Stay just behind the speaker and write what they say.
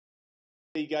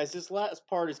Hey guys, this last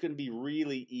part is going to be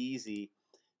really easy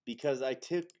because I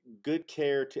took good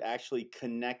care to actually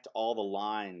connect all the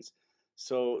lines.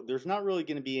 So there's not really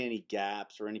going to be any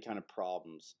gaps or any kind of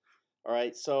problems. All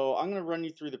right, so I'm going to run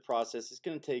you through the process. It's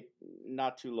going to take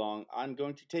not too long. I'm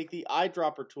going to take the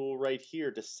eyedropper tool right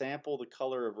here to sample the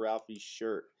color of Ralphie's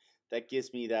shirt. That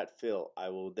gives me that fill. I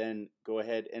will then go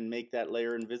ahead and make that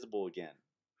layer invisible again.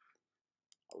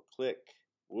 I'll click.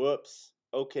 Whoops.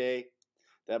 Okay.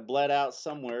 That bled out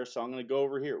somewhere, so I'm going to go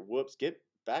over here. Whoops, get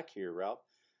back here, Ralph.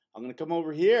 I'm going to come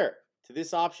over here to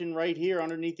this option right here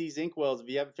underneath these inkwells. If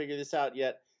you haven't figured this out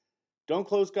yet, don't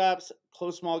close gaps,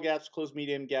 close small gaps, close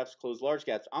medium gaps, close large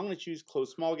gaps. I'm going to choose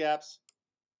close small gaps.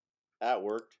 That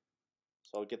worked.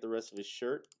 So I'll get the rest of his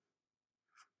shirt.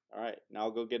 All right, now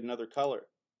I'll go get another color.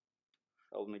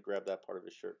 Let me grab that part of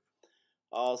his shirt.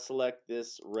 I'll select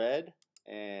this red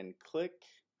and click.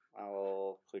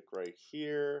 I'll click right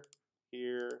here,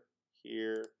 here,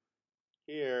 here,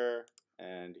 here,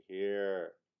 and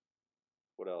here.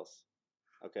 What else?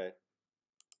 Okay.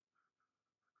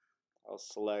 I'll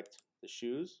select the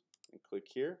shoes and click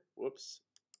here. Whoops.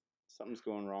 Something's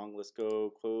going wrong. Let's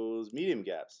go close medium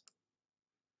gaps.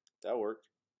 That worked.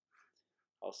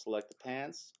 I'll select the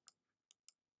pants,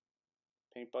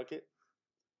 paint bucket.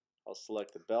 I'll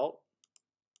select the belt.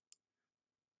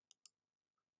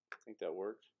 I think that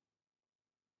worked.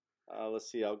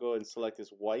 Let's see. I'll go ahead and select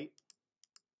this white.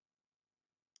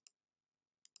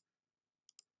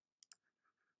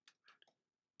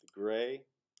 The gray.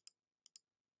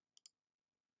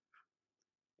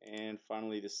 And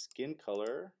finally the skin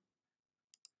color.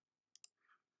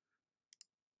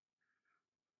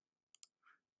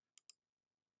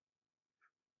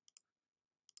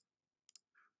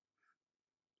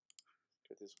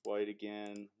 Get this white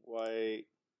again, white.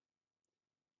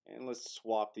 And let's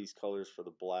swap these colors for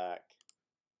the black.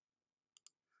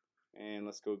 And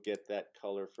let's go get that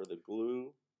color for the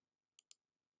glue.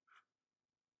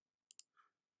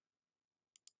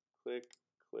 Click,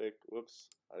 click, whoops.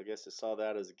 I guess I saw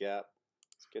that as a gap.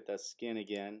 Let's get that skin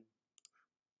again.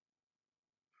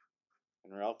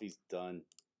 And Ralphie's done.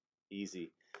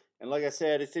 Easy. And like I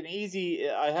said, it's an easy,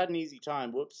 I had an easy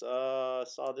time. Whoops,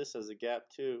 saw this as a gap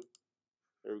too.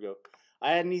 There we go.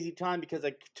 I had an easy time because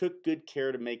I took good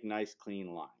care to make nice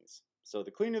clean lines. So the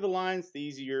cleaner the lines, the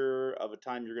easier of a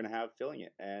time you're going to have filling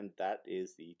it. And that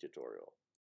is the tutorial.